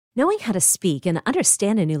Knowing how to speak and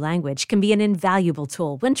understand a new language can be an invaluable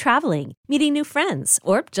tool when traveling, meeting new friends,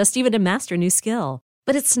 or just even to master a new skill.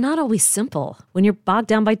 But it's not always simple when you're bogged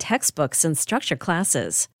down by textbooks and structured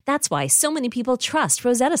classes. That's why so many people trust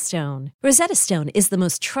Rosetta Stone. Rosetta Stone is the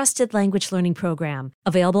most trusted language learning program,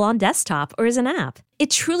 available on desktop or as an app. It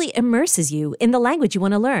truly immerses you in the language you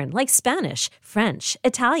want to learn, like Spanish, French,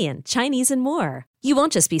 Italian, Chinese, and more. You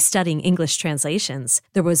won't just be studying English translations.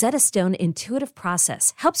 The Rosetta Stone intuitive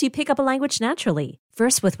process helps you pick up a language naturally,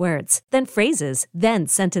 first with words, then phrases, then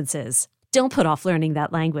sentences. Don't put off learning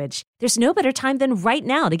that language. There's no better time than right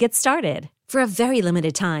now to get started. For a very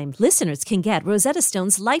limited time, listeners can get Rosetta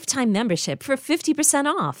Stone's lifetime membership for 50%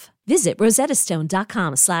 off. Visit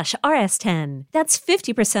rosettastone.com/rs10. That's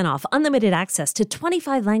 50% off unlimited access to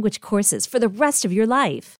 25 language courses for the rest of your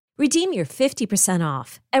life. Redeem your 50%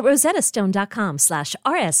 off at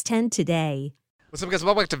rosettastone.com/rs10 today. What's up, guys?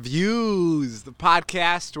 Welcome back to Views, the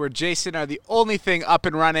podcast where Jason are the only thing up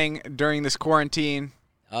and running during this quarantine.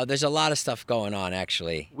 There's a lot of stuff going on,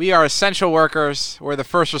 actually. We are essential workers. We're the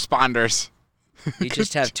first responders. You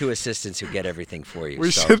just have two assistants who get everything for you.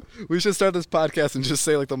 We should start this podcast and just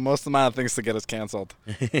say like the most amount of things to get us canceled.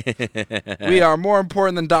 We are more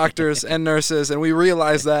important than doctors and nurses, and we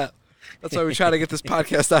realize that. That's why we try to get this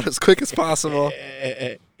podcast out as quick as possible.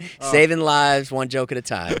 Saving lives, one joke at a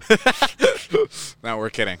time. No,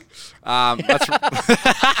 we're kidding. Just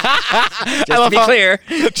to be clear.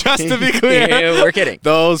 Just to be clear. We're kidding.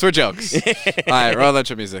 Those were jokes. All right, roll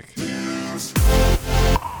that music.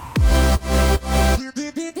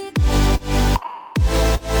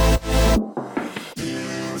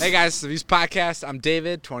 Hey guys, the Views Podcast. I'm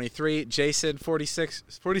David, 23. Jason, 46.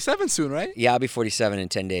 47 soon, right? Yeah, I'll be 47 in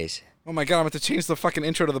 10 days. Oh my God, I'm going to change the fucking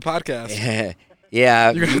intro to the podcast. Yeah.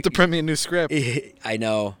 You're going to have to print me a new script. I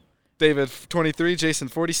know. David, 23. Jason,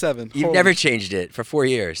 47. You've never changed it for 4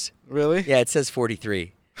 years. Really? Yeah, it says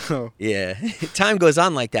 43. Oh. Yeah. Time goes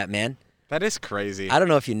on like that, man. That is crazy. I don't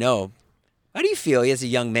know if you know. How do you feel as a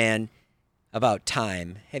young man about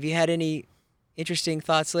time? Have you had any interesting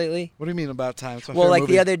thoughts lately? What do you mean about time? Well, like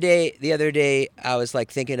movie. the other day, I was like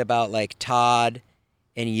thinking about like Todd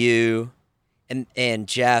and you and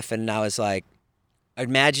Jeff, and I was like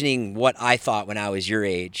imagining what I thought when I was your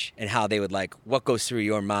age and how they would like what goes through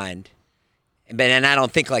your mind. And I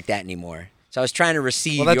don't think like that anymore. So I was trying to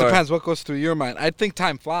receive. Well, that depends what goes through your mind. I think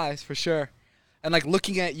time flies for sure, and like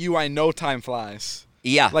looking at you, I know time flies.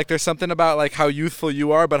 Yeah. Like there's something about like how youthful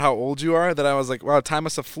you are, but how old you are that I was like, wow, time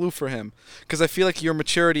must have flew for him. Because I feel like your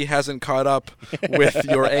maturity hasn't caught up with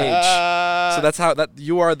your age. So that's how that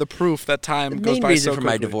you are the proof that time goes by so quickly. The main reason for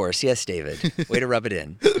my divorce. Yes, David. Way to rub it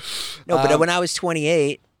in. No, but when I was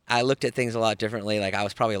 28, I looked at things a lot differently. Like I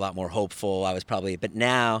was probably a lot more hopeful. But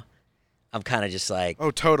now I'm kind of just like. Oh,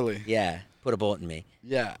 totally. Yeah. Put a bullet in me.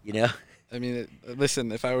 Yeah. You know? I mean, listen,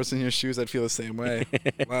 if I was in your shoes, I'd feel the same way.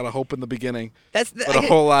 A lot of hope in the beginning, but a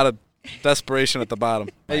whole lot of desperation at the bottom.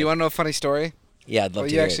 Hey, you want to know a funny story? Yeah, I'd love to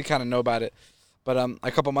You hear actually kind of know about it. But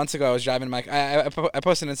a couple months ago, I was driving my I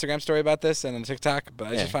posted an Instagram story about this and on TikTok, but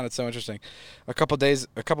I just found it so interesting. A couple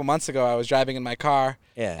months ago, I was driving in my car,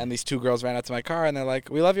 and these two girls ran out to my car, and they're like,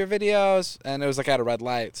 "We love your videos," and it was like at a red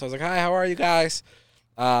light. So I was like, "Hi, how are you guys?"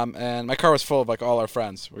 And my car was full of like all our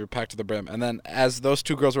friends. We were packed to the brim. And then as those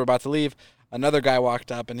two girls were about to leave, another guy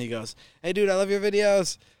walked up and he goes, "Hey dude, I love your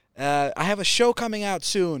videos. I have a show coming out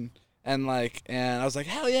soon." And I was like,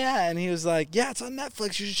 "Hell yeah." And he was like, "Yeah, it's on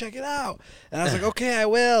Netflix. You should check it out." And I was like, "Okay, I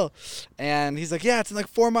will." And he's like, "Yeah, it's in like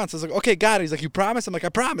 4 months." I was like, "Okay, got it." He's like, "You promise?" I'm like, "I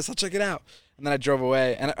promise. I'll check it out." And then I drove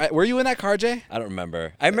away. And were you in that car, Jay? I don't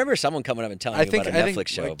remember. I remember someone coming up and telling me about a Netflix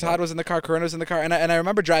show. Like, Todd was in the car, Corinne was in the car. And I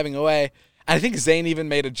remember driving away. I think Zane even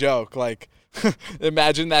made a joke, like,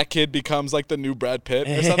 imagine that kid becomes like the new Brad Pitt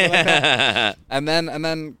or something like that. And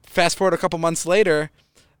then fast forward a couple months later,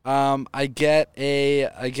 I get a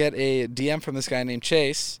DM from this guy named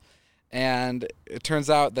Chase, and it turns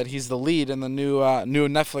out that he's the lead in the new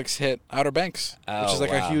Netflix hit Outer Banks, which is like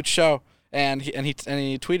a huge show. And he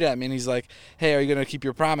tweeted at me and he's like, "Hey, are you gonna keep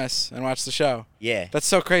your promise and watch the show?" Yeah, that's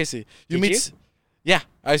so crazy. Did you? Yeah,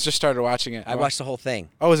 I just started watching it. I watched the whole thing.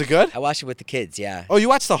 Oh, was it good? I watched it with the kids, yeah. Oh, you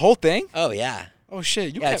watched the whole thing? Oh, yeah. Oh,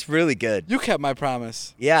 shit. It's really good. You kept my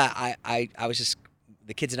promise. Yeah, I was just,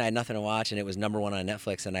 the kids and I had nothing to watch, and it was #1 on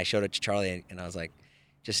Netflix, and I showed it to Charlie, and I was like,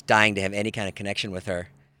 just dying to have any kind of connection with her.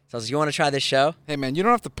 So I was like, "You want to try this show?" Hey, man, you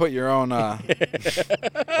don't have to put your own own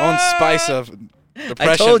spice of depression.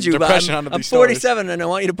 I told you, I'm 47 and I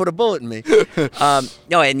want you to put a bullet in me.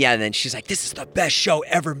 And then she's like, "This is the best show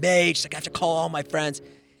ever made." She's like, "I have to call all my friends."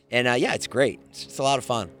 And it's great. It's a lot of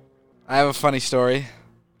fun. I have a funny story.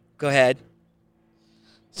 Go ahead.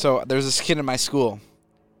 So there's this kid in my school,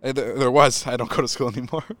 There was. I don't go to school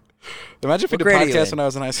anymore. Imagine if we did podcasts when I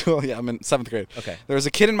was in high school. Yeah, I'm in 7th grade. Okay. There was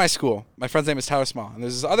a kid in my school. My friend's name is Tyler Small. And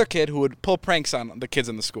there's this other kid who would pull pranks on the kids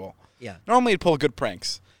in the school. Yeah. Normally he'd pull good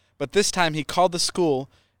pranks. But this time he called the school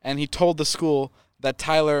and he told the school that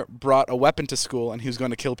Tyler brought a weapon to school and he was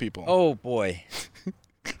going to kill people. Oh, boy.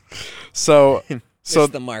 So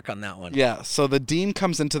Missed the mark on that one. Yeah. So the dean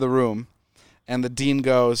comes into the room and the dean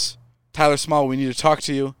goes, Tyler Small, we need to talk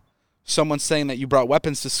to you. Someone's saying that you brought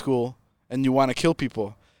weapons to school and you want to kill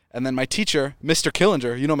people. And then my teacher, Mr.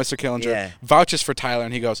 Killinger, you know Mr. Killinger, vouches for Tyler,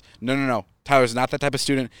 and he goes, no. Tyler's not that type of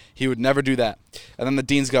student. He would never do that. And then the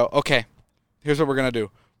deans go, okay, here's what we're going to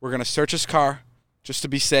do. We're going to search his car just to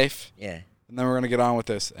be safe. Yeah. And then we're going to get on with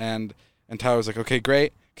this. And Tyler's like, okay,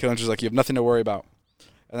 great. Killinger's like, you have nothing to worry about.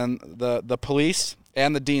 And then the police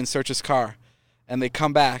and the dean search his car. And they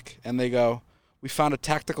come back, and they go, we found a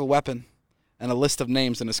tactical weapon and a list of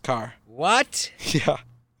names in his car. What? Yeah.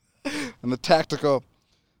 And the tactical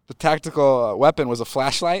weapon was a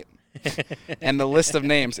flashlight, and the list of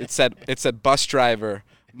names, it said bus driver,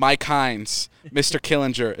 Mike Hines, Mr.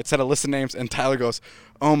 Killinger. It said a list of names, and Tyler goes,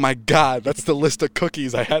 oh my God, that's the list of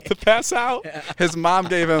cookies I had to pass out. His mom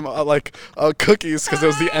gave him cookies because it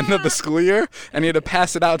was the end of the school year, and he had to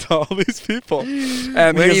pass it out to all these people.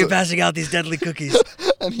 And where are you passing out these deadly cookies?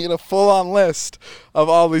 And he had a full-on list of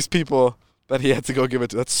all these people that he had to go give it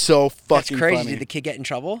to. That's so fucking crazy. funny. Did the kid get in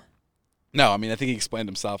trouble? No, I mean, I think he explained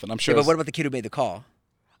himself, and I'm sure. Yeah, but what about the kid who made the call?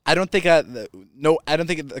 I think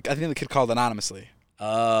the kid called anonymously.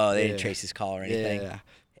 Oh, they didn't trace his call or anything.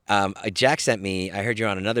 Yeah. Jack sent me. I heard you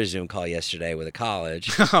were on another Zoom call yesterday with a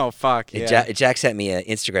college. Oh fuck yeah! Jack sent me an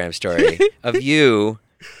Instagram story of you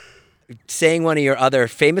saying one of your other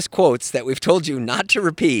famous quotes that we've told you not to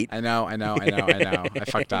repeat. I know. I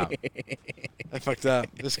fucked up.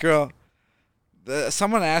 This girl.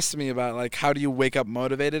 Someone asked me about like how do you wake up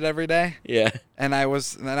motivated every day? Yeah. And I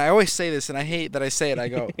always say this, and I hate that I say it. I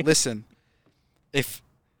go, listen, if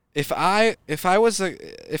I was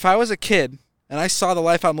a kid and I saw the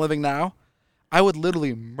life I'm living now, I would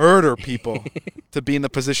literally murder people to be in the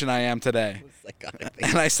position I am today.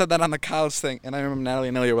 And I said that on the college thing, and I remember Natalie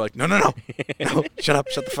and Ilya were like, no,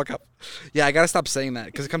 shut the fuck up. Yeah, I gotta stop saying that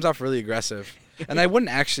because it comes off really aggressive. And I wouldn't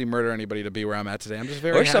actually murder anybody to be where I'm at today. I'm just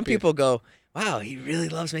very happy. Or some people go, wow, he really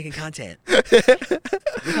loves making content. Look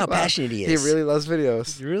how passionate he is. He really loves videos.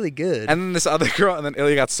 He's really good. And then this other girl, and then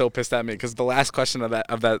Ilya got so pissed at me because the last question of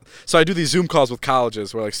that. So I do these Zoom calls with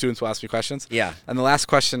colleges where like students will ask me questions. Yeah. And the last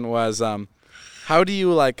question was, how do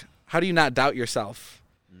you not doubt yourself?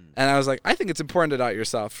 And I was like, I think it's important to doubt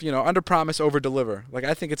yourself. You know, under promise, over deliver. Like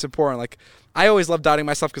I think it's important. Like I always love doubting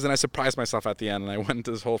myself because then I surprise myself at the end, and I went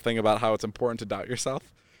into this whole thing about how it's important to doubt yourself.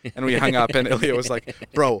 And we hung up, and Ilya was like,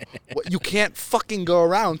 bro, you can't fucking go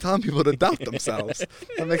around telling people to doubt themselves.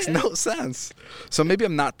 That makes no sense. So maybe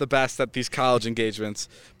I'm not the best at these college engagements,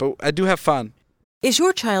 but I do have fun. Is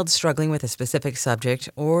your child struggling with a specific subject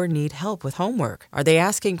or need help with homework? Are they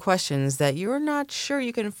asking questions that you're not sure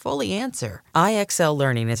you can fully answer? IXL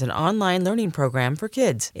Learning is an online learning program for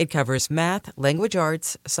kids. It covers math, language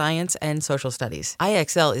arts, science, and social studies.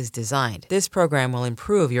 IXL is designed. This program will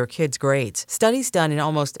improve your kids' grades. Studies done in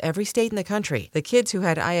almost every state in the country. The kids who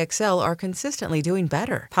had IXL are consistently doing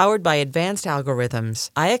better. Powered by advanced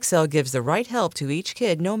algorithms, IXL gives the right help to each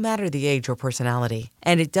kid no matter the age or personality.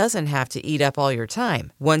 And it doesn't have to eat up all your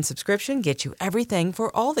time. One subscription gets you everything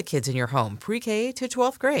for all the kids in your home, pre-K to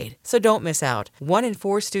 12th grade. So don't miss out. 1 in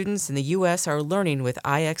 4 students in the U.S. are learning with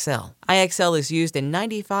IXL. IXL is used in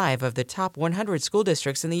 95 of the top 100 school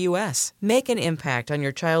districts in the U.S. Make an impact on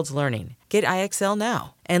your child's learning. Get IXL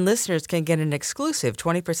now. And listeners can get an exclusive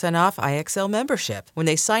 20% off IXL membership when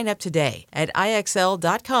they sign up today at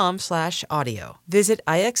IXL.com/audio. Visit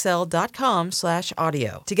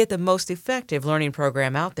IXL.com/audio to get the most effective learning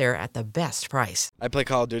program out there at the best price. I play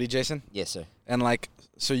Call of Duty, Jason. Yes, sir. And like,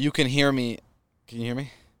 so you can hear me. Can you hear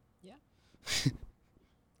me? Yeah.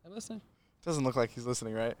 I'm listening. Doesn't look like he's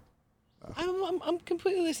listening, right? I'm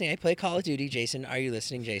completely listening. I play Call of Duty, Jason. Are you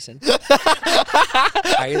listening, Jason?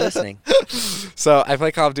 Are you listening? So I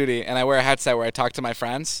play Call of Duty, and I wear a headset where I talk to my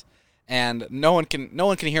friends, and no one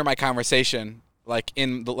can hear my conversation. So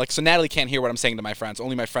Natalie can't hear what I'm saying to my friends.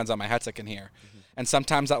 Only my friends on my headset can hear. Mm-hmm. And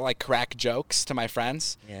sometimes I like crack jokes to my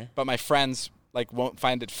friends, but my friends like won't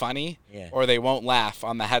find it funny, or they won't laugh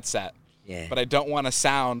on the headset. Yeah. But I don't want to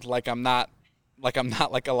sound like I'm not I'm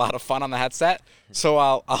not like a lot of fun on the headset. So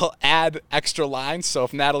I'll add extra lines. So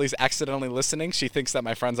if Natalie's accidentally listening, she thinks that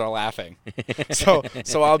my friends are laughing. So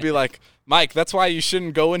I'll be like, Mike, that's why you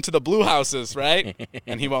shouldn't go into the blue houses, right?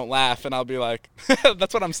 And he won't laugh. And I'll be like,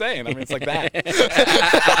 that's what I'm saying. I mean, it's like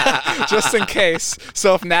that. Just in case.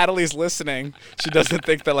 So if Natalie's listening, she doesn't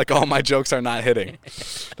think that like all my jokes are not hitting.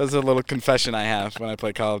 That's a little confession I have when I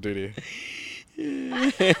play Call of Duty.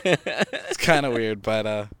 It's kind of weird,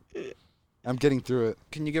 but I'm getting through it.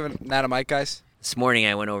 Can you give Nat a mic, guys? This morning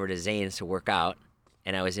I went over to Zane's to work out,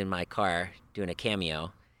 and I was in my car doing a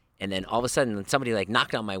cameo, and then all of a sudden somebody like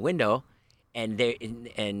knocked on my window, and they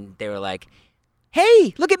were like,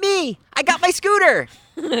 "Hey, look at me! I got my scooter!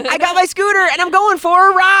 I got my scooter, and I'm going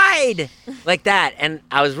for a ride!" Like that, and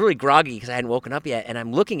I was really groggy because I hadn't woken up yet, and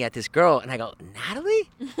I'm looking at this girl, and I go, "Natalie,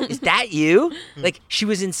 is that you?" Like, she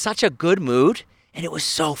was in such a good mood, and it was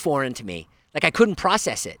so foreign to me. Like, I couldn't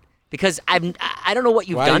process it. Because I don't know what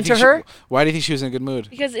you've done to her. Why do you think she was in a good mood?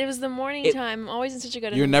 Because it was the morning time. I'm always in such a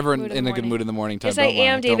good mood. You're never in a good mood in the morning time. Yes, I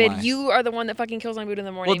am, David. You are the one that fucking kills my mood in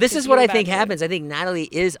the morning. Well, this is what I think happens. I think Natalie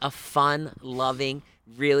is a fun, loving,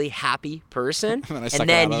 really happy person. And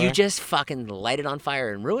then you just fucking light it on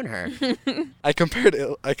fire and ruin her. I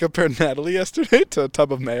compared Natalie yesterday to a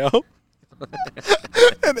tub of mayo.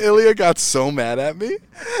 And Ilya got so mad at me.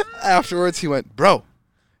 Afterwards, he went, "Bro,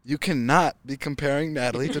 you cannot be comparing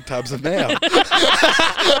Natalie to tubs of mayo." Oh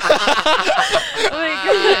my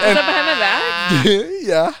god! Is that behind my back?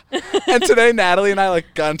 Yeah. And today, Natalie and I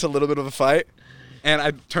like got into a little bit of a fight, and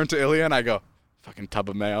I turned to Ilya and I go, "Fucking tub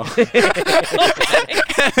of mayo."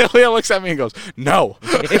 And Ilya looks at me and goes, "No."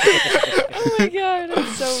 Oh my god,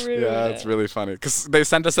 that's so rude. Yeah, it's really funny because they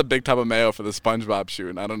sent us a big tub of mayo for the SpongeBob shoot,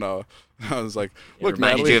 and I don't know. I was like, "Look,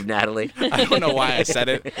 reminded you of Natalie." I don't know why I said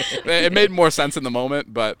it. It made more sense in the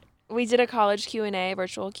moment, but we did a college Q&A,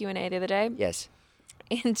 virtual Q&A the other day. Yes.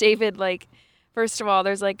 And David, like, first of all,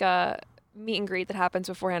 there's like a meet and greet that happens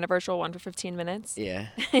beforehand, a virtual one for 15 minutes. Yeah.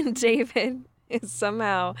 And David is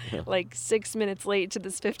somehow like 6 minutes late to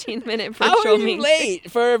this 15-minute virtual How are you meeting.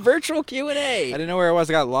 late for a virtual Q&A? I didn't know where it was.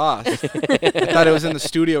 I got lost. I thought it was in the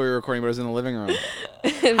studio we were recording, but it was in the living room.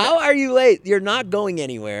 How are you late? You're not going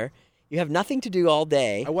anywhere. You have nothing to do all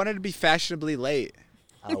day. I wanted to be fashionably late.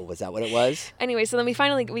 Oh, was that what it was? Anyway, so then we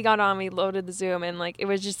got on, we loaded the Zoom, and like it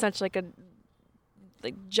was just such like a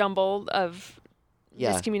jumble of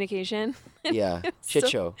miscommunication. Yeah, shit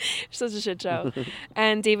show. Such a shit show.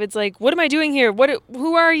 And David's like, "What am I doing here?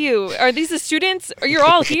 Who are you? Are these the students? Or you're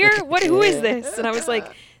all here? Who is this?" And I was like,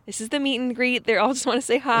 "This is the meet and greet. They all just want to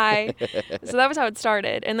say hi." So that was how it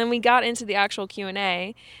started. And then we got into the actual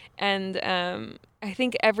Q&A, and I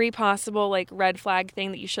think every possible like red flag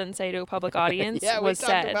thing that you shouldn't say to a public audience was said.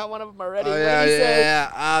 Yeah, we talked about one of them already. Oh,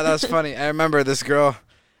 yeah. Ah, that was funny. I remember this girl.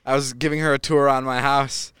 I was giving her a tour on my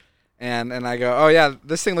house, and I go, "Oh yeah,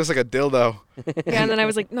 this thing looks like a dildo." Yeah, and then I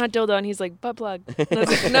was like, "Not dildo," and he's like, "Butt plug." And I was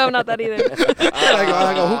like, "No, not that either." And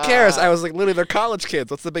I go, "Who cares?" I was like, "Literally, they're college kids.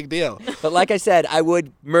 What's the big deal?" But like I said, I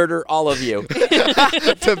would murder all of you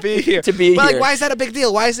to be here. To be but here. Like, why is that a big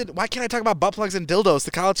deal? Why can't I talk about butt plugs and dildos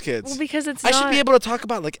to college kids? Well, because it's I should be able to talk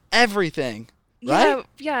about like everything. Right?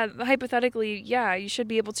 Yeah, hypothetically, yeah, you should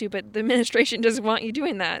be able to, but the administration doesn't want you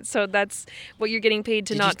doing that. So that's what you're getting paid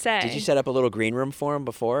to not say. Did you set up a little green room for him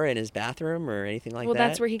before in his bathroom or anything like that? Well,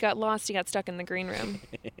 that's where he got lost. He got stuck in the green room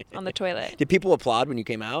on the toilet. Did people applaud when you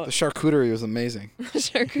came out? The charcuterie was amazing.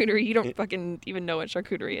 Charcuterie? You don't fucking even know what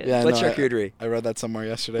charcuterie is. Yeah, What's charcuterie? I read that somewhere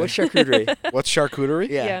yesterday. What's charcuterie? What's charcuterie?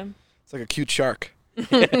 Yeah. It's like a cute shark.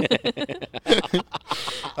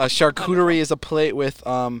 Charcuterie is a plate with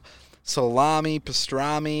salami,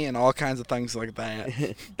 pastrami, and all kinds of things like that.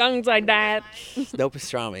 Things like that. No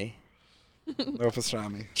pastrami. No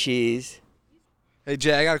pastrami. Cheese. Hey,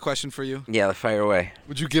 Jay, I got a question for you. Yeah, fire away.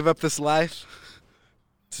 Would you give up this life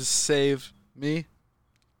to save me?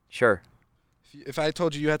 Sure. If I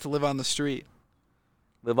told you had to live on the street.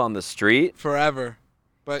 Live on the street? Forever.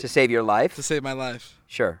 But to save your life? To save my life.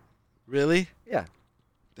 Sure. Really? Yeah.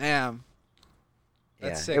 Damn.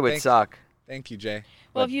 That's sick. It would suck. Thank you, Jay.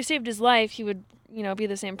 Well, if you saved his life, he would, be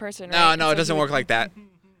the same person, right? No, it doesn't work like that.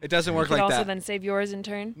 It doesn't work like that. Could also then save yours in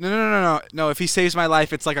turn? No. If he saves my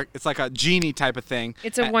life, it's like a genie type of thing.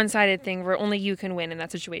 It's a one-sided thing where only you can win in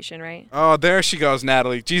that situation, right? Oh, there she goes,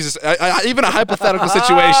 Natalie. Jesus, even a hypothetical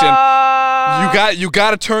situation, you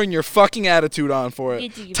got to turn your fucking attitude on for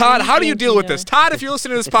it. Todd, how do you deal with this? Todd, if you're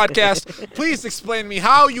listening to this podcast, please explain to me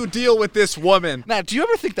how you deal with this woman. Nat, do you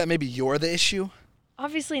ever think that maybe you're the issue?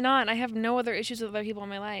 Obviously not. I have no other issues with other people in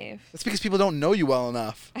my life. That's because people don't know you well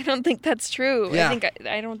enough. I don't think that's true. Yeah.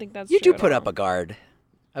 I don't think that's you true. You do put up a guard.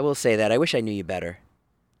 I will say that. I wish I knew you better.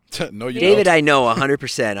 No, you David, don't. I know 100%,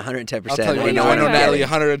 110%. I'll tell you, I know I know I'm Natalie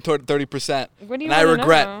getting. 130%. What do you And I wanna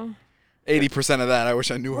regret know? 80% of that. I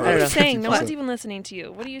wish I knew her. What are you know. saying? No 50%. one's even listening to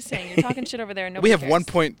you. What are you saying? You're talking shit over there. And We nobody have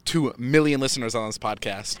cares. 1.2 million listeners on this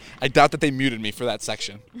podcast. I doubt that they muted me for that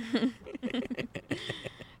section.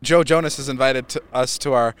 Joe Jonas has invited us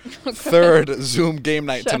to our third Zoom game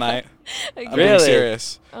night tonight. I'm being Really?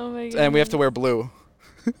 serious. Oh my god. And we have to wear blue.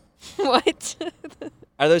 What?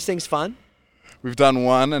 Are those things fun? We've done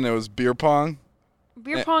one, and it was beer pong.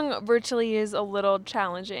 Beer pong virtually is a little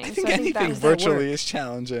challenging. I think that anything was virtually is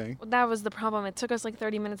challenging. that was the problem. It took us like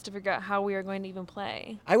 30 minutes to figure out how we were going to even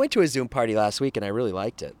play. I went to a Zoom party last week, and I really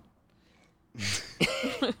liked it.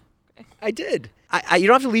 I did. You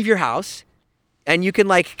don't have to leave your house, and you can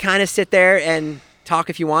like kind of sit there and talk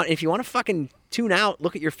if you want. If you want to fucking tune out,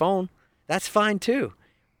 look at your phone. That's fine too.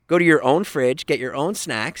 Go to your own fridge, get your own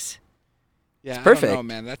snacks. Yeah, It's perfect. I don't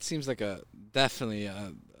know, man. That seems like definitely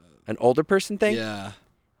An older person thing. yeah.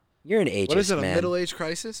 You're an ageist, What is it? man. A middle-age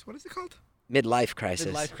crisis? What is it called? Midlife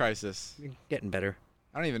crisis. Midlife crisis. You're getting better.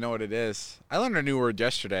 I don't even know what it is. I learned a new word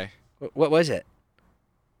yesterday. What was it?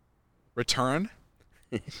 Return.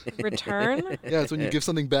 Return? Yeah, it's when you give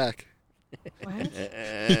something back. What?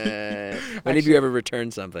 When have you ever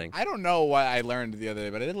returned something? I don't know what I learned the other day,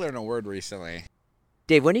 but I did learn a word recently.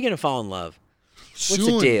 Dave, when are you gonna fall in love? What's the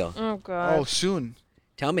Soon. deal? Oh god. Oh, soon.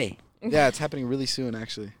 Tell me. Yeah, it's happening really soon,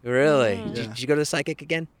 actually. Really? Mm. Did Yeah. you go to the psychic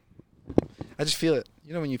again? I just feel it.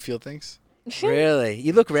 You know when you feel things? Really?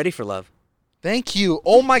 You look ready for love. Thank you.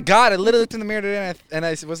 Oh, my God. I literally looked in the mirror today, and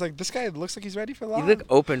I was like, this guy looks like he's ready for love. You look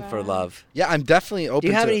open for love. Yeah, I'm definitely open Do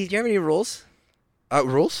you have to any? Do you have any rules?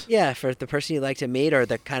 rules? Yeah, for the person you like to meet or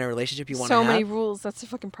the kind of relationship you want to So have. many rules. That's the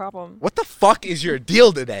fucking problem. What the fuck is your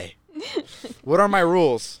deal today? What are my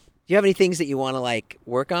rules? Do you have any things that you want to like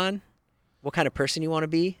work on? What kind of person you want to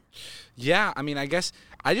be? Yeah, I mean, I guess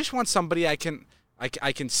I just want somebody I can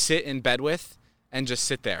sit in bed with and just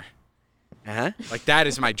sit there. Uh-huh. Like, that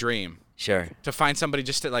is my dream. Sure. To find somebody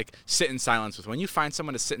just to like sit in silence with. When you find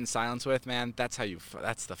someone to sit in silence with, man, that's how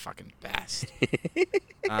that's the fucking best.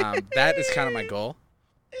 That is kind of my goal.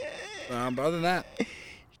 But other than that,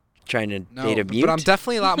 Trying to no. date a mute? But I'm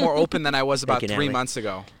definitely a lot more open than I was about Thank you, 3 Natalie. months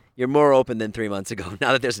ago. You're more open than 3 months ago.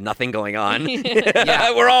 Now that there's nothing going on.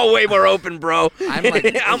 Yeah. We're all way more open, bro. I'm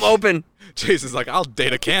like- I'm open. Jason's like, I'll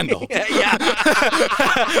date a candle. Yeah.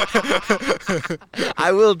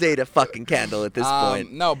 I will date a fucking candle at this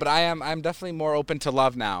point. No, but I'm definitely more open to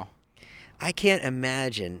love now. I can't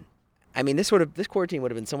imagine. I mean, this quarantine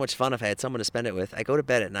would have been so much fun if I had someone to spend it with. I go to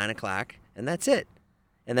bed at 9:00, and that's it.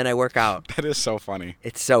 And then I work out. That is so funny.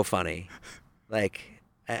 It's so funny. Like,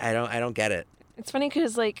 I don't get it. It's funny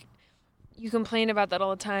because like you complain about that all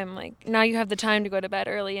the time. Like now you have the time to go to bed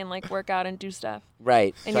early and like work out and do stuff.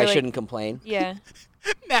 Right. And So I you're like- shouldn't complain. Yeah.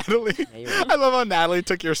 Natalie, you're right. I love how Natalie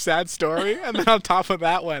took your sad story and then on top of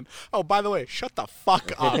that went, oh, by the way, shut the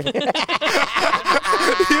fuck up. On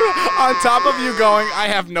top of you going, I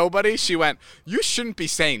have nobody, she went, you shouldn't be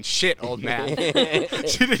saying shit, old man.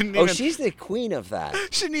 She didn't Oh, even she's the queen of that.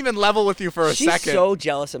 she didn't even level with you for a She's second. so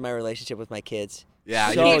jealous of my relationship with my kids.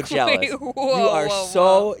 Yeah, So you- jealous. Wait, You whoa, are whoa,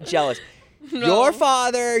 so jealous. Your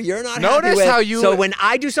father, you're not happy Notice with. how you- So when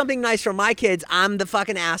I do something nice for my kids, I'm the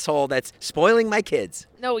fucking asshole that's spoiling my kids.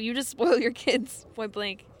 No, you just spoil your kids. Point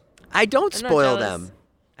blank. I don't I'm not spoil jealous. them.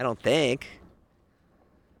 I don't think.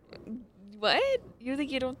 What? You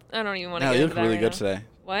think you don't? I don't even want to. Natalie, get you into look really that good right today. now.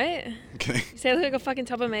 What? I'm kidding. You say I look like a fucking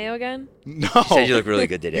tub of mayo again? No. You said you look really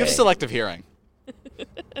good today. You have selective hearing.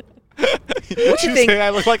 What Did do you you think? say I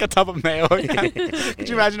look like a tub of mayo again? Could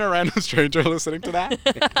you imagine a random stranger listening to that?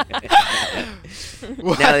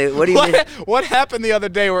 Natalie, what do you mean? What happened the other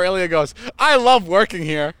day where Ilya goes, I love working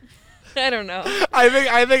here. I don't know. I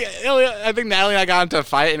think Natalie and I got into a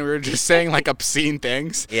fight and we were just saying like obscene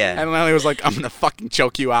things. Yeah. And Natalie was like, I'm gonna fucking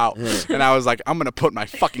choke you out. And I was like, I'm gonna put my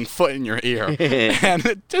fucking foot in your ear. And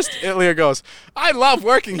it just Ilya goes, I love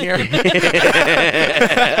working here.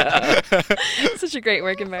 Such a great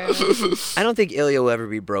work environment. I don't think Ilya will ever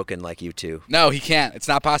be broken like you two. No, he can't. It's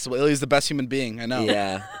not possible. Ilya's the best human being. I know.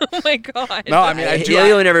 Yeah. Oh my god. No, I mean I do.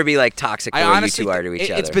 Ilya will never be like toxic the I way honestly, you two are to each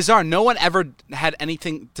other. it's bizarre. No one ever had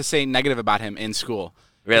anything to say negative about him in school.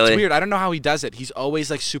 Really? It's weird. I don't know how he does it. He's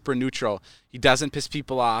always like super neutral. He doesn't piss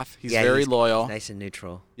people off. He's very loyal. Nice and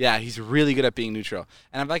neutral. Yeah, he's really good at being neutral.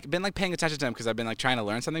 And I've been paying attention to him because I've been trying to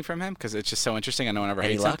learn something from him because it's just so interesting and no one ever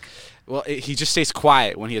Any hates luck? him. Well, he just stays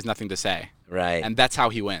quiet when he has nothing to say. Right. And that's how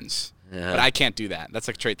he wins. Yeah. But I can't do that. That's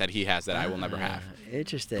a trait that he has that I will never have.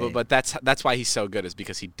 Interesting. But that's why he's so good is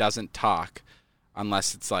because he doesn't talk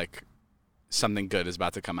unless it's like something good is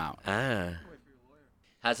about to come out. Ah.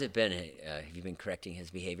 How's it been? Have you been correcting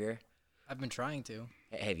his behavior? I've been trying to.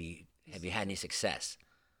 Have you had any success?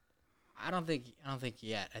 I don't think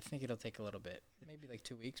yet. I think it'll take a little bit, maybe like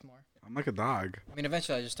 2 weeks more. I'm like a dog. I mean,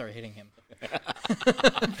 eventually I just start hitting him.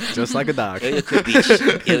 Just like a dog.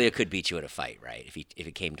 Ilya could beat you at a fight, right? If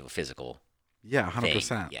it came to a physical. Yeah, 100%.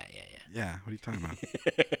 Thing. Yeah. Yeah, what are you talking about?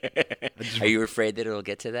 Are you afraid that it'll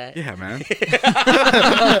get to that? Yeah, man.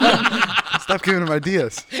 Stop giving him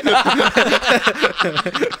ideas. I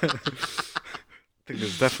think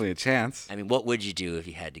there's definitely a chance. I mean, what would you do if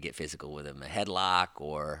you had to get physical with him? A headlock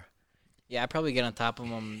or? Yeah, I'd probably get on top of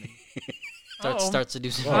him. Starts to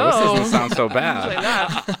do some. This doesn't sound so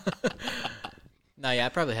bad. No, yeah,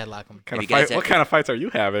 I'd probably headlock him. What kind of fights are you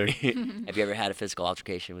having? Have you ever had a physical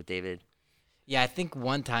altercation with David? Yeah, I think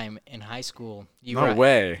one time in high school. No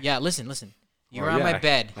way. Yeah, listen. You were on my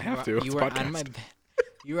bed. I have to. You were on my bed.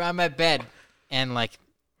 You were on my bed, and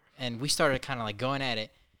we started kind of like going at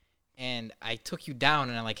it, and I took you down,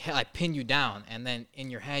 and I pinned you down, and then in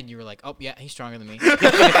your head you were like, oh yeah, he's stronger than me. And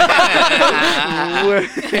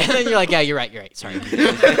then you're like, yeah, you're right. Sorry.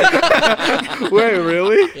 Wait,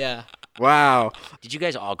 really? Yeah. Wow. Did you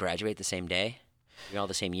guys all graduate the same day? You all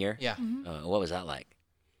the same year? Yeah. What was that like?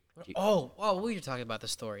 We were talking about the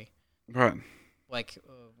story. Right. Like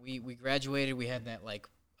we graduated. We had that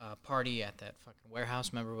party at that fucking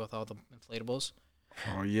warehouse. Remember, with all the inflatables?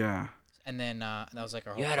 Oh yeah. And then that was like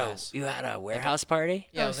our whole class. You had a warehouse party?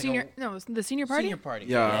 Yeah, it was senior. No, it was the senior party. Senior party.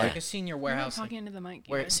 Yeah. Like a senior warehouse. Talking into the mic.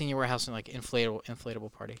 Senior warehouse and like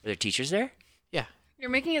inflatable party. Were there teachers there? Yeah. You're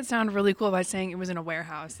making it sound really cool by saying it was in a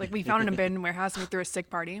warehouse. Like, we found an abandoned warehouse and we threw a sick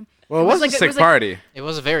party. Well, it was a sick party. It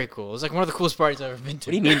was very cool. It was like one of the coolest parties I've ever been to.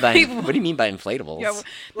 What do you mean by inflatables? Yeah,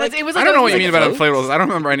 it was I don't know what you mean about inflatables. I don't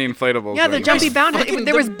remember any inflatables. Yeah, the jumpy bounce.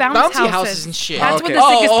 There was bouncy houses and shit. That's what the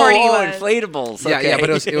sickest party was. Inflatables. Yeah, Okay. yeah, but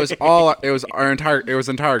it was our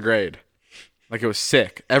entire grade. Like, it was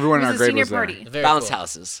sick. Everyone in our grade was there. Bounce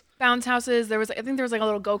houses. Bounce houses. I think there was like a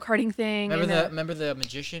little go-karting thing. Remember the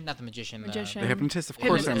magician? Not the magician. Magician. The hypnotist? Of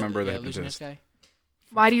course I remember the illusionist hypnotist. guy.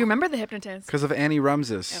 Why do you remember the hypnotist? Because of Annie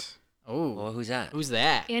Rumses. Yep. Oh, well, who's that? Who's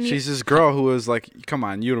that? She's this girl who was like, come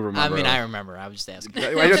on, you don't remember. I mean, her. I remember. I was just asking.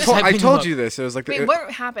 I told you this. It was like, wait,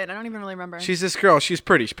 what happened? I don't even really remember. She's this girl. She's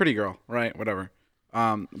pretty. She's a pretty girl, right? Whatever.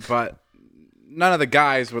 But none of the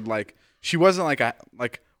guys would like. She wasn't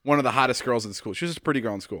like one of the hottest girls in school. She was just a pretty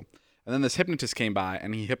girl in school. And then this hypnotist came by,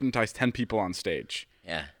 and he hypnotized 10 people on stage.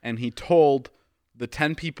 Yeah. And he told the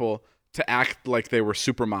 10 people to act like they were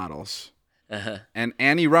supermodels. Uh-huh. And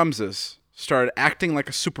Annie Rumses started acting like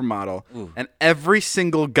a supermodel. Ooh. And every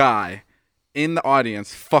single guy in the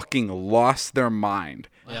audience fucking lost their mind.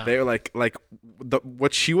 Yeah. They were like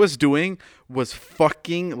what she was doing was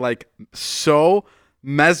fucking like so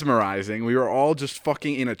mesmerizing. We were all just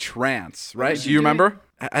fucking in a trance, right? Do you remember?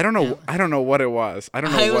 I don't know. Yeah. I don't know what it was. I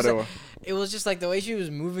don't know what it was. It was just like the way she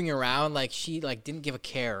was moving around, like she like didn't give a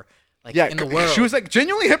care. Like yeah, in the world. She was like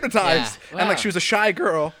genuinely hypnotized, Yeah. Wow. and like she was a shy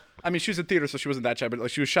girl. I mean, she was in theater, so she wasn't that shy, but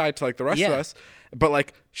like she was shy to like the rest of us. But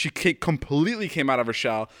like she completely came out of her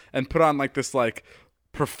shell and put on like this like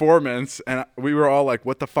performance, and we were all like,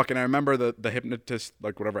 what the fuck? And I remember the hypnotist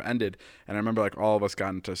like whatever ended, and I remember like all of us got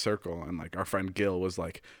into a circle, and like our friend Gil was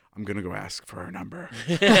like, I'm gonna go ask for her number.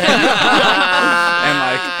 and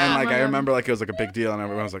I remember like it was like a big deal, and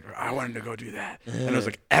everyone was like, I wanted to go do that. And it was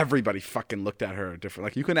like everybody fucking looked at her different.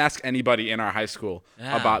 Like you can ask anybody in our high school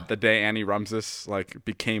about the day Annie Rumses like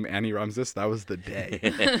became Annie Rumses. That was the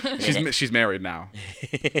day. She's married now.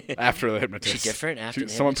 After the hypnotist. She's different after the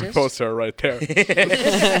someone hypnotist? proposed to her right there.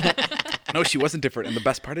 No, she wasn't different. And the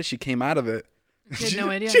best part is she came out of it. She had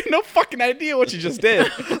no idea. She had no fucking idea what she just did.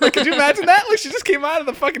 Like, could you imagine that? Like, she just came out of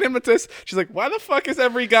the fucking hypnotist. She's like, why the fuck is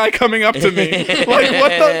every guy coming up to me? Like, what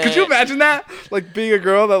the? Could you imagine that? Like, being a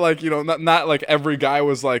girl that, like, you know, not like every guy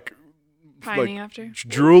was like, pining after,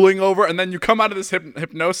 drooling over, and then you come out of this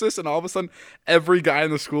hypnosis, and all of a sudden, every guy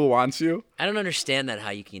in the school wants you. I don't understand that how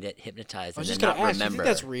you can get hypnotized and I was just then gonna not ask. You remember. think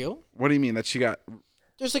that's real? What do you mean that she got?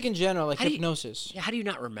 Just like in general, like How do you- hypnosis. Yeah, how do you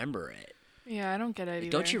not remember it? Yeah, I don't get it either.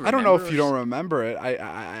 Don't you? I don't know remember if you don't remember it.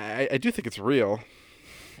 I do think it's real.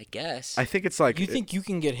 I guess. I think it's like You think you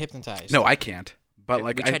can get hypnotized? No, I can't. But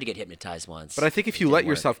like we tried to get hypnotized once. But I think if you It let didn't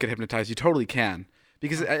work. yourself get hypnotized, you totally can.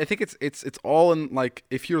 Because I think it's all in like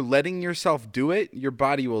if you're letting yourself do it, your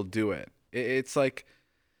body will do it. It's like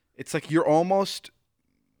you're almost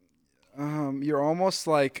like you're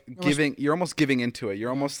almost giving into it. You're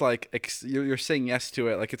almost like you're saying yes to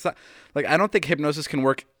it. Like it's not like I don't think hypnosis can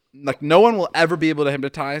work. Like no one will ever be able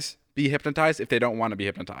to be hypnotized if they don't want to be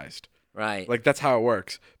hypnotized. Right. Like that's how it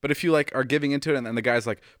works. But if you like are giving into it and then the guy's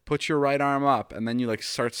like, put your right arm up, and then you like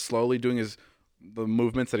start slowly doing his the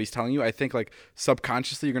movements that he's telling you, I think like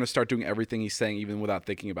subconsciously you're gonna start doing everything he's saying even without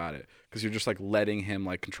thinking about it, because you're just like letting him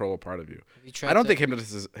like control a part of you. I don't think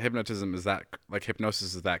hypnosis is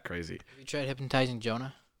that crazy. Have you tried hypnotizing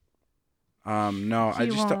Jonah? No,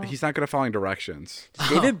 he's not good at following directions.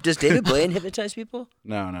 Does David Blaine hypnotize people?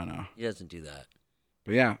 No. He doesn't do that.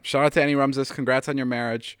 But yeah, shout out to Annie Rumses. Congrats on your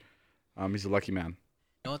marriage. He's a lucky man.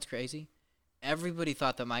 You know what's crazy? Everybody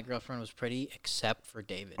thought that my girlfriend was pretty except for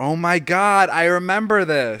David. Oh my God, I remember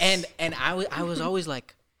this. And I was always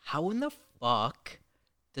like, how in the fuck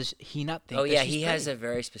does he not think? Oh that yeah, she's he pretty? has a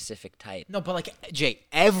very specific type. No, but like Jay,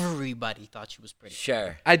 everybody thought she was pretty.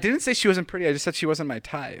 Sure. I didn't say she wasn't pretty. I just said she wasn't my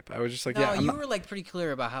type. I was just like, no, yeah. you were like pretty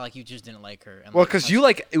clear about how like you just didn't like her. And, Well, like, because you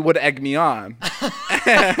like would egg me on,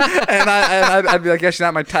 and I'd be like, yeah, she's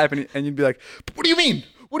not my type, and you'd be like, but what do you mean?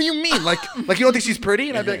 What do you mean? Like you don't think she's pretty?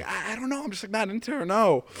 And I'd be like, I don't know. I'm just like not into her.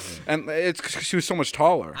 No. And it's because she was so much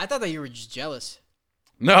taller. I thought that you were just jealous.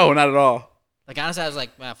 No, not at all. Like honestly, I was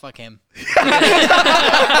like, fuck him.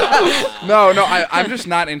 No, I'm just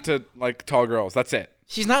not into like tall girls. That's it.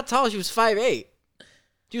 She's not tall. She was 5'8".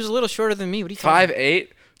 She was a little shorter than me. What are you talking 5'8"?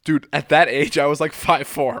 Dude, at that age, I was like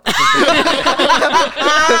 5'4".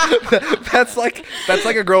 That's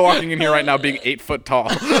like a girl walking in here right now being 8 foot tall.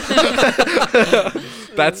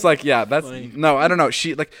 That's like, yeah, that's no, I don't know.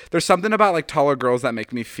 There's something about like taller girls that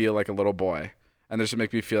make me feel like a little boy, and they just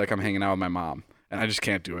make me feel like I'm hanging out with my mom, and I just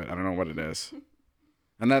can't do it. I don't know what it is.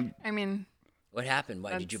 And then, I mean, what happened?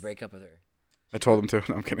 Why did you break up with her? I told him to.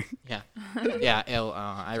 No, I'm kidding. Yeah. I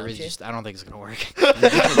don't think it's gonna work.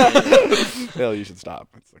 Hell, you should stop.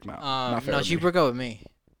 It's like not fair. No, she broke up with me.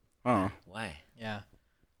 Oh. Why? Yeah.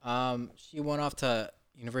 She went off to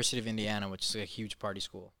University of Indiana, which is a huge party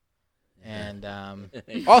school. And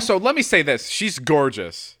Also, let me say this: she's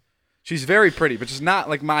gorgeous. She's very pretty, but just not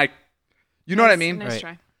like my. You know what I mean? Nice Right.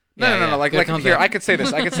 try. No. Like here, I could say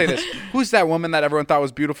this. Who's that woman that everyone thought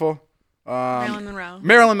was beautiful? Marilyn Monroe.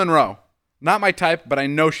 Marilyn Monroe. Not my type, but I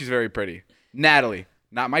know she's very pretty. Natalie.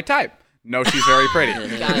 Not my type. No, she's very pretty.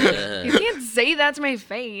 You can't say that to my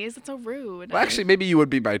face. That's so rude. Well, actually, maybe you would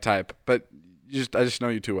be my type, but I just know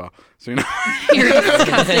you too well, so you know. You're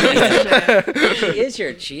disgusting.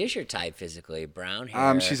 She is your type physically. Brown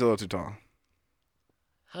hair. She's a little too tall.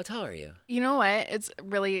 How tall are you? You know what?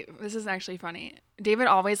 This is actually funny. David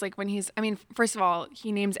always, like, first of all,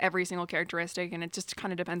 he names every single characteristic, and it just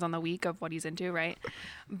kind of depends on the week of what he's into, right?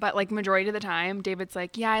 But, like, majority of the time, David's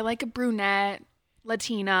like, yeah, I like a brunette,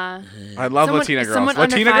 Latina. I love Latina girls.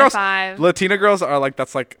 Latina girls. 5'5". Latina girls are like,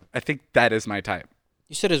 that's like, I think that is my type.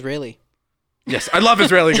 You said Israeli. Yes, I love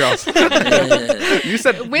Israeli girls. You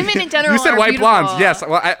said women in general. You said are white beautiful. blondes. Yes.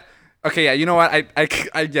 Well, okay, yeah. You know what?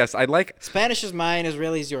 Yes, I like. Spanish is mine.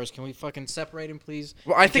 Israeli is yours. Can we fucking separate them, please?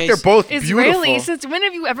 Well, I think they're both Israeli. beautiful. Since when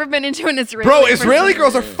have you ever been into an Israeli? Bro, Israeli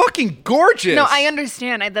girls are fucking gorgeous. No, I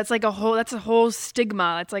understand. That's a whole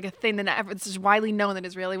stigma. It's like a thing that it's just widely known that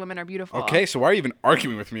Israeli women are beautiful. Okay, so why are you even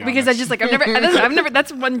arguing with me? Because I just like I've never.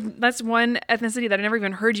 That's one ethnicity that I never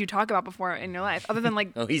even heard you talk about before in your life, other than like.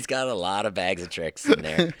 Oh, he's got a lot of bags of tricks in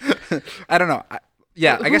there. I don't know.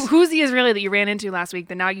 Yeah, I guess. Who's the Israeli that you ran into last week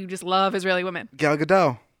that now you just love Israeli women? Gal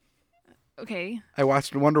Gadot. Okay. I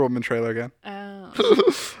watched the Wonder Woman trailer again.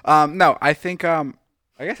 Oh. No, I think I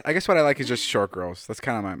guess what I like is just short girls. That's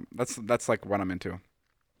kind of that's like what I'm into.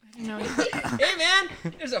 No. Hey man,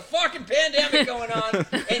 there's a fucking pandemic going on,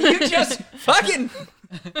 and you just fucking,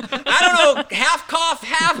 I don't know, half cough,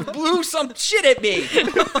 half blew some shit at me.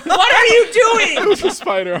 What are you doing? It was a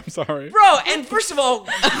spider. I'm sorry, bro. And first of all,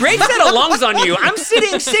 great set of lungs on you. I'm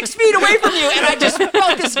sitting 6 feet away from you, and I just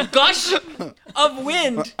felt this gush of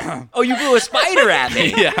wind. Oh, you blew a spider at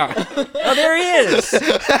me. Yeah. Oh, there he is.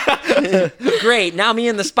 Great. Now me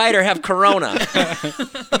and the spider have corona.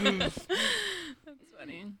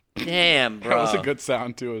 Damn, bro. That was a good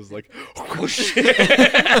sound too. It was like,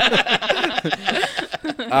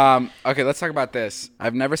 okay, let's talk about this.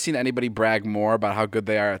 I've never seen anybody brag more about how good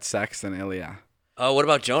they are at sex than Ilya. Oh, what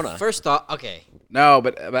about Jonah? First off, okay. No,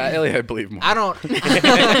 but Ilya, I believe more. I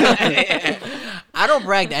don't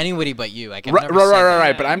brag to anybody but you. Like,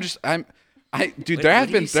 right. But dude, there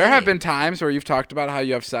have been times where you've talked about how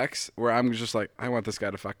you have sex where I'm just like, I want this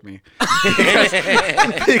guy to fuck me,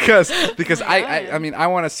 because I mean I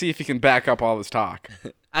want to see if he can back up all this talk.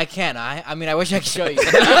 I can. I mean, I wish I could show you.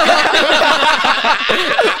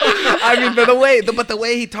 I mean, but the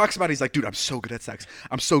way he talks about it, he's like, dude, I'm so good at sex.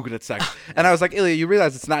 I'm so good at sex. And I was like, Ilya, you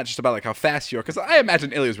realize it's not just about like how fast you are, because I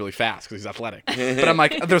imagine Ilya's really fast because he's athletic. But I'm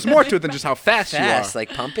like, there's more to it than just how fast you are. Like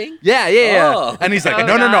pumping? Yeah. Oh. And he's like, Oh,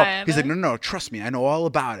 no. God. He's like, no, trust me, I know all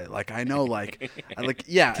about it. Like, I know,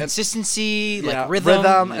 yeah. Consistency, Yeah, like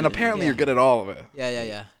rhythm. and apparently you're good at all of it.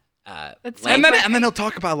 Yeah. That's And then he'll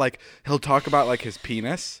talk about like his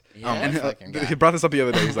penis. And he brought this up the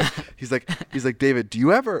other day. He's like, David, do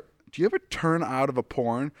you ever turn out of a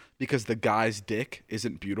porn because the guy's dick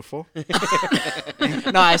isn't beautiful?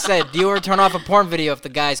 No, I said, do you ever turn off a porn video if the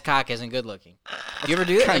guy's cock isn't good looking? Do you ever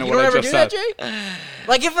do that? Kinda You what don't I ever just do that, said. Jay?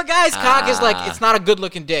 Like if a guy's cock is like it's not a good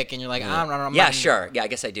looking dick, and you're like, I'm Yeah, not- sure. Yeah, I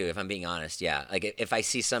guess I do. If I'm being honest, yeah. Like if I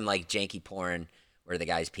see some like janky porn where the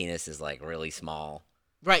guy's penis is like really small.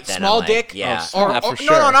 Right, Then small I'm like, dick. yeah. Or for no,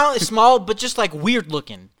 sure. not only small, but just like weird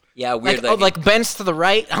looking. Yeah, weird. Like bends to the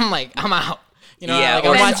right. I'm like, I'm out. You know, yeah, like or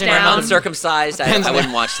I'm bends watching down. uncircumcised. I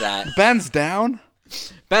wouldn't watch that. Bends down?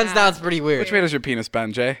 Bends down's pretty weird. Which way does your penis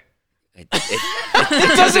bend, Jay? It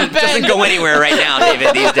doesn't doesn't go anywhere right now,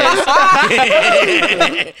 David, these days.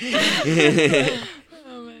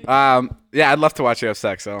 Yeah, I'd love to watch you have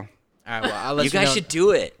sex, so. All right, well, I'll let You you guys know. should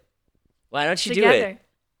do it. Why don't you do together.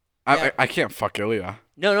 it? I can't fuck Ilya.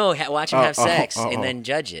 No, watch him have sex oh. and then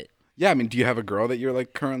judge it. Yeah, I mean, do you have a girl that you're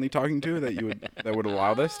like currently talking to that would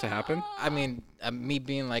allow this to happen? I mean, me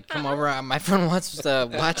being like, come over. My friend wants to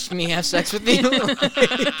watch me have sex with you. You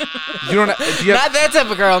don't. Do you have, Not that type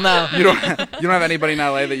of girl, no. you don't have anybody in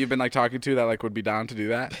LA that you'd been like talking to that like would be down to do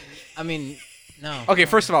that? I mean, no. Okay,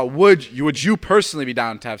 first of all, would you personally be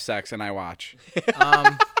down to have sex and I watch?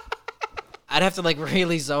 I'd have to like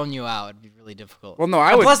really zone you out. It'd be really difficult. Well, no, I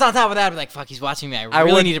And would. Plus, on top of that, I'd be like, fuck, he's watching me. I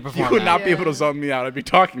really need to perform. You would now. not be able to zone me out. I'd be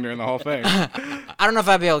talking during the whole thing. I don't know if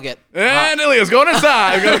I'd be able to get. And Ilya's going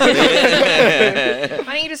inside. Why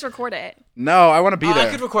don't you just record it? No, I want to be Oh, there.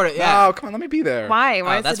 I could record it, yeah. No, come on, let me be there. Why?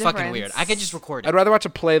 Why Oh, is that's the fucking difference? weird. I could just record it. I'd rather watch a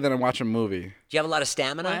play than watch a movie. Do you have a lot of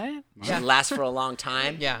stamina? What? Does it last for a long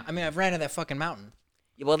time? Yeah, I mean, I've ran to that fucking mountain.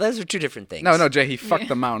 Yeah, well, those are two different things. No, Jay, he fucked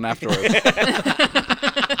the mountain afterwards.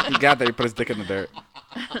 He got there, he put his dick in the dirt.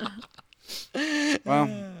 Well,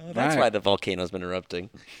 That's all why right. the volcano's been erupting.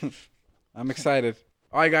 I'm excited.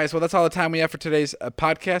 All right, guys. Well, that's all the time we have for today's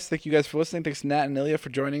podcast. Thank you guys for listening. Thanks, Nat and Ilya, for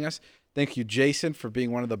joining us. Thank you, Jason, for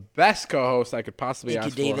being one of the best co-hosts I could possibly Thank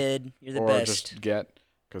ask you, for. David. You're the or best. just get,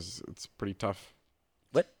 because it's pretty tough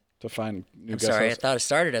What? to find new I'm guest sorry. I hosts. thought it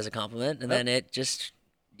started as a compliment, and then it just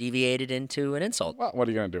deviated into an insult. Well, what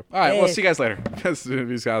are you going to do? All right, we'll Hey. see you guys later.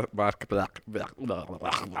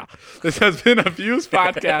 This has been a Views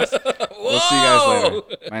podcast. We'll see you guys later.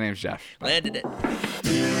 My name's Jeff. Landed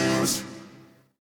it.